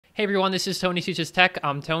Hey everyone, this is Tony Teaches Tech.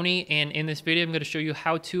 I'm Tony, and in this video I'm going to show you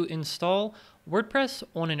how to install WordPress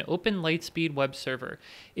on an OpenLiteSpeed web server.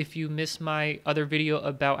 If you missed my other video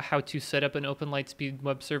about how to set up an OpenLiteSpeed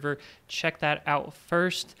web server, check that out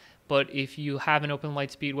first. But if you have an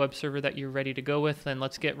OpenLiteSpeed web server that you're ready to go with, then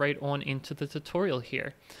let's get right on into the tutorial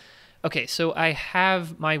here. Okay, so I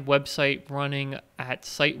have my website running at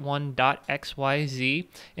site1.xyz,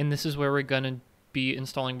 and this is where we're going to be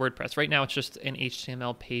installing WordPress. Right now it's just an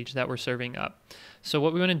HTML page that we're serving up. So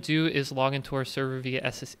what we want to do is log into our server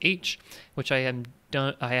via SSH, which I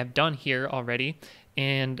have done here already.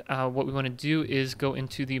 And what we want to do is go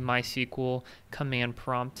into the MySQL command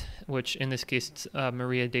prompt, which in this case it's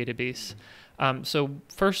Maria database. So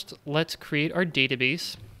first let's create our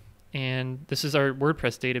database. And this is our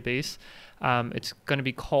WordPress database. It's going to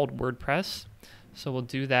be called WordPress. So we'll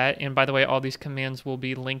do that. And by the way, all these commands will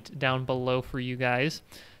be linked down below for you guys,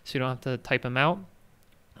 so you don't have to type them out.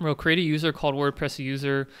 We'll create a user called WordPress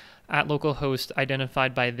user at localhost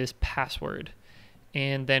identified by this password.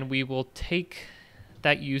 And then we will take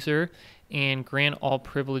that user and grant all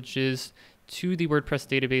privileges to the WordPress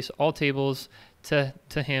database, all tables to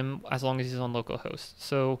him as long as he's on localhost.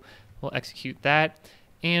 So we'll execute that.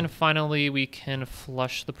 And finally, we can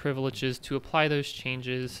flush the privileges to apply those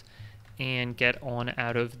changes and get on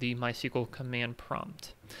out of the MySQL command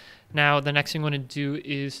prompt. Now, the next thing we want to do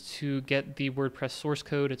is to get the WordPress source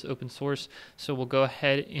code. It's open source, so we'll go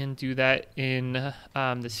ahead and do that in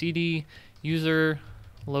the cd user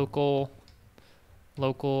local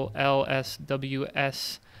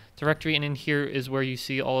lsws directory, and in here is where you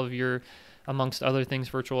see all of your, amongst other things,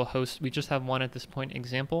 virtual hosts. We just have one at this point,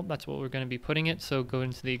 example. That's what we're going to be putting it. So go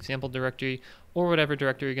into the example directory or whatever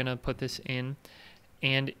directory you're going to put this in.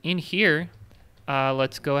 And in here,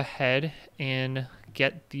 let's go ahead and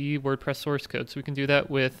get the WordPress source code. So we can do that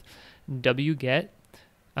with wget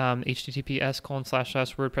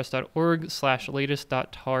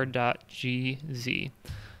https://wordpress.org/latest.tar.gz.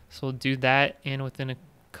 So we'll do that, and within a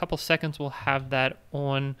couple seconds we'll have that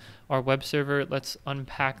on our web server. Let's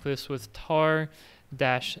unpack this with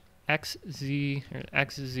tar-xz or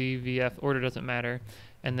xzvf, order doesn't matter,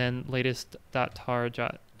 and then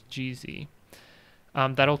latest.tar.gz.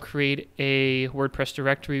 That'll create a WordPress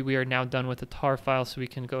directory. We are now done with the tar file, so we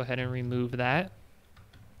can go ahead and remove that.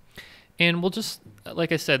 And we'll just,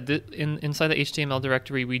 like I said, inside the HTML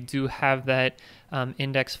directory, we do have that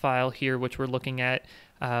index file here, which we're looking at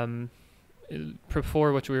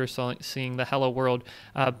before, which we were seeing the hello world,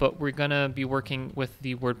 but we're going to be working with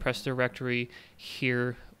the WordPress directory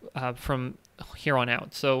here from here on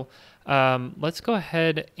out. So let's go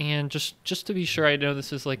ahead and just to be sure, I know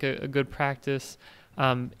this is like a good practice,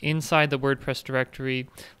 inside the WordPress directory,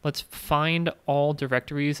 let's find all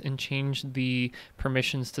directories and change the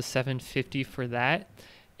permissions to 750 for that.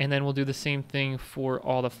 And then we'll do the same thing for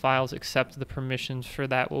all the files, except the permissions for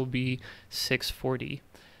that will be 640.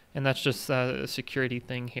 And that's just a security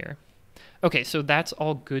thing here. Okay, so that's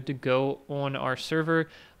all good to go on our server.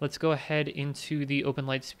 Let's go ahead into the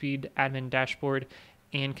OpenLiteSpeed admin dashboard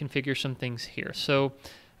and configure some things here. So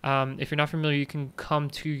if you're not familiar, you can come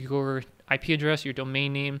to your IP address, your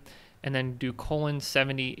domain name, and then do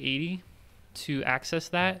 :7080 to access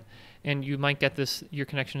that. And you might get this, your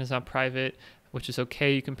connection is not private, which is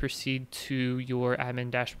okay. You can proceed to your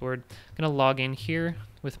admin dashboard. I'm gonna log in here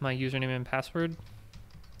with my username and password.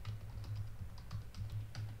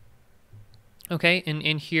 Okay, and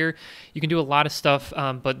in here you can do a lot of stuff,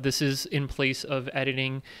 but this is in place of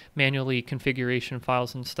editing manually configuration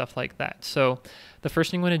files and stuff like that. So the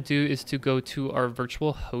first thing we want to do is to go to our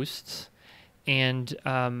virtual hosts, and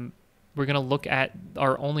we're going to look at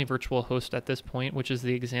our only virtual host at this point, which is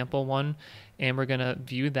the example one, and we're going to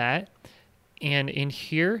view that. And in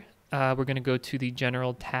here, we're going to go to the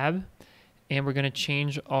general tab, and we're going to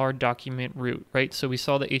change our document root, right? So we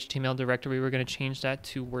saw the HTML directory, we're going to change that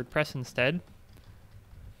to WordPress instead.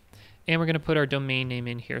 And we're going to put our domain name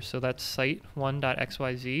in here. So that's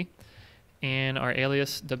site1.xyz, and our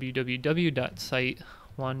alias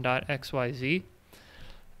www.site1.xyz.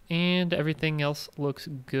 And everything else looks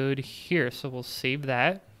good here. So we'll save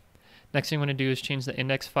that. Next thing I'm going to do is change the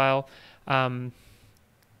index file.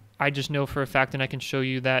 I just know for a fact, and I can show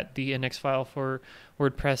you that the index file for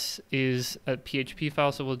WordPress is a PHP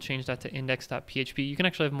file, so we'll change that to index.php. You can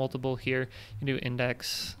actually have multiple here. You can do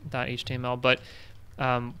index.html, but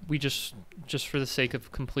we just for the sake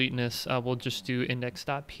of completeness, we'll just do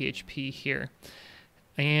index.php here.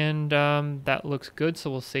 And that looks good,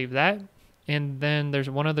 so we'll save that. And then there's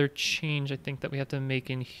one other change I think that we have to make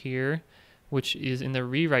in here, which is in the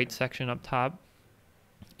rewrite section up top.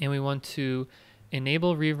 And we want to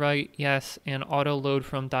Enable rewrite, yes, and auto load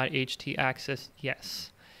from .htaccess,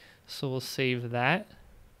 yes. So we'll save that.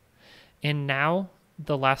 And now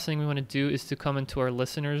the last thing we want to do is to come into our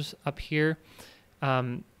listeners up here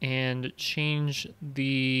and change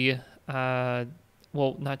the,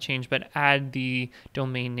 well, not change, but add the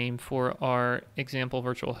domain name for our example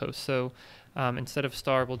virtual host. So instead of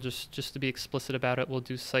star, we'll just to be explicit about it, we'll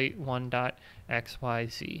do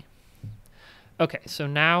site1.xyz. Okay, so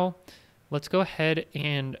now let's go ahead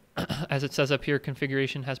and, as it says up here,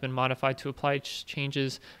 configuration has been modified to apply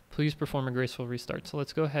changes. Please perform a graceful restart. So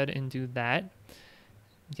let's go ahead and do that.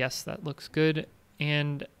 Yes, that looks good.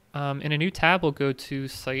 And in a new tab, we'll go to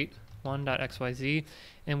site1.xyz,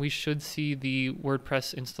 and we should see the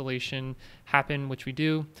WordPress installation happen, which we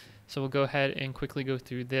do. So we'll go ahead and quickly go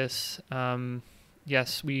through this.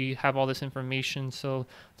 Yes, we have all this information, so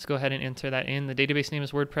let's go ahead and enter that in. The database name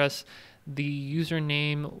is WordPress. The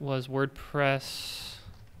username was WordPress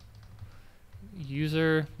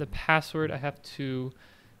user. The password, I have to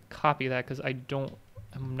copy that because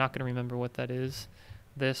I'm not going to remember what that is.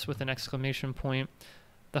 This with an exclamation point.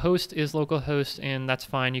 The host is localhost, and that's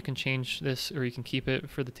fine. You can change this or you can keep it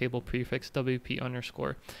for the table prefix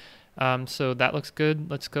WP_. So that looks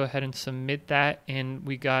good. Let's go ahead and submit that, and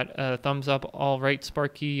we got a thumbs up. All right,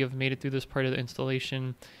 Sparky, you've made it through this part of the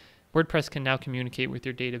installation. WordPress can now communicate with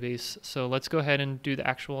your database. So let's go ahead and do the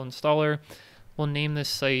actual installer. We'll name this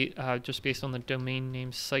site just based on the domain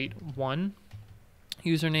name site1.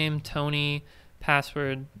 Username Tony,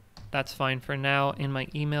 password, that's fine for now. In my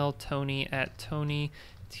email,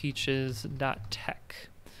 tony@tonyteaches.tech.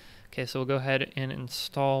 Okay, so we'll go ahead and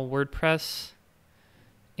install WordPress.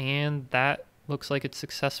 And that looks like it's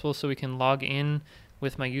successful, so we can log in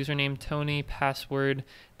with my username Tony, password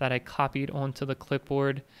that I copied onto the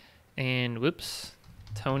clipboard, and whoops,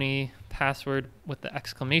 Tony password with the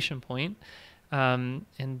exclamation point. And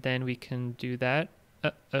then we can do that.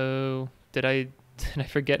 Uh-oh, did I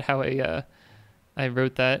forget how I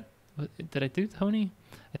wrote that? Did I do Tony?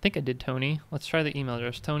 I think I did Tony. Let's try the email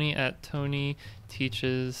address,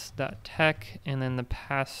 tony@tonyteaches.tech, and then the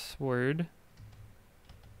password.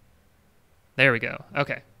 There we go.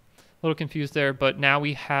 Okay. A little confused there, but now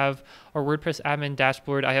we have our WordPress admin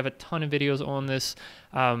dashboard. I have a ton of videos on this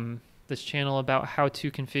this channel about how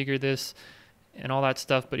to configure this and all that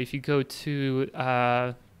stuff. But if you go to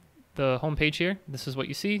the home page here, this is what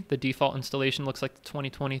you see. The default installation looks like the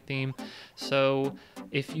 2020 theme. So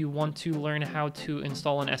if you want to learn how to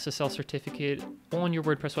install an SSL certificate on your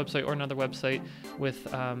WordPress website or another website with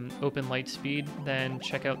OpenLiteSpeed, then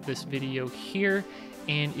check out this video here.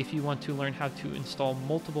 And if you want to learn how to install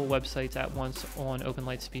multiple websites at once on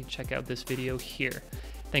OpenLiteSpeed, check out this video here.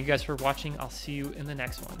 Thank you guys for watching. I'll see you in the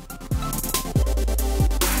next one.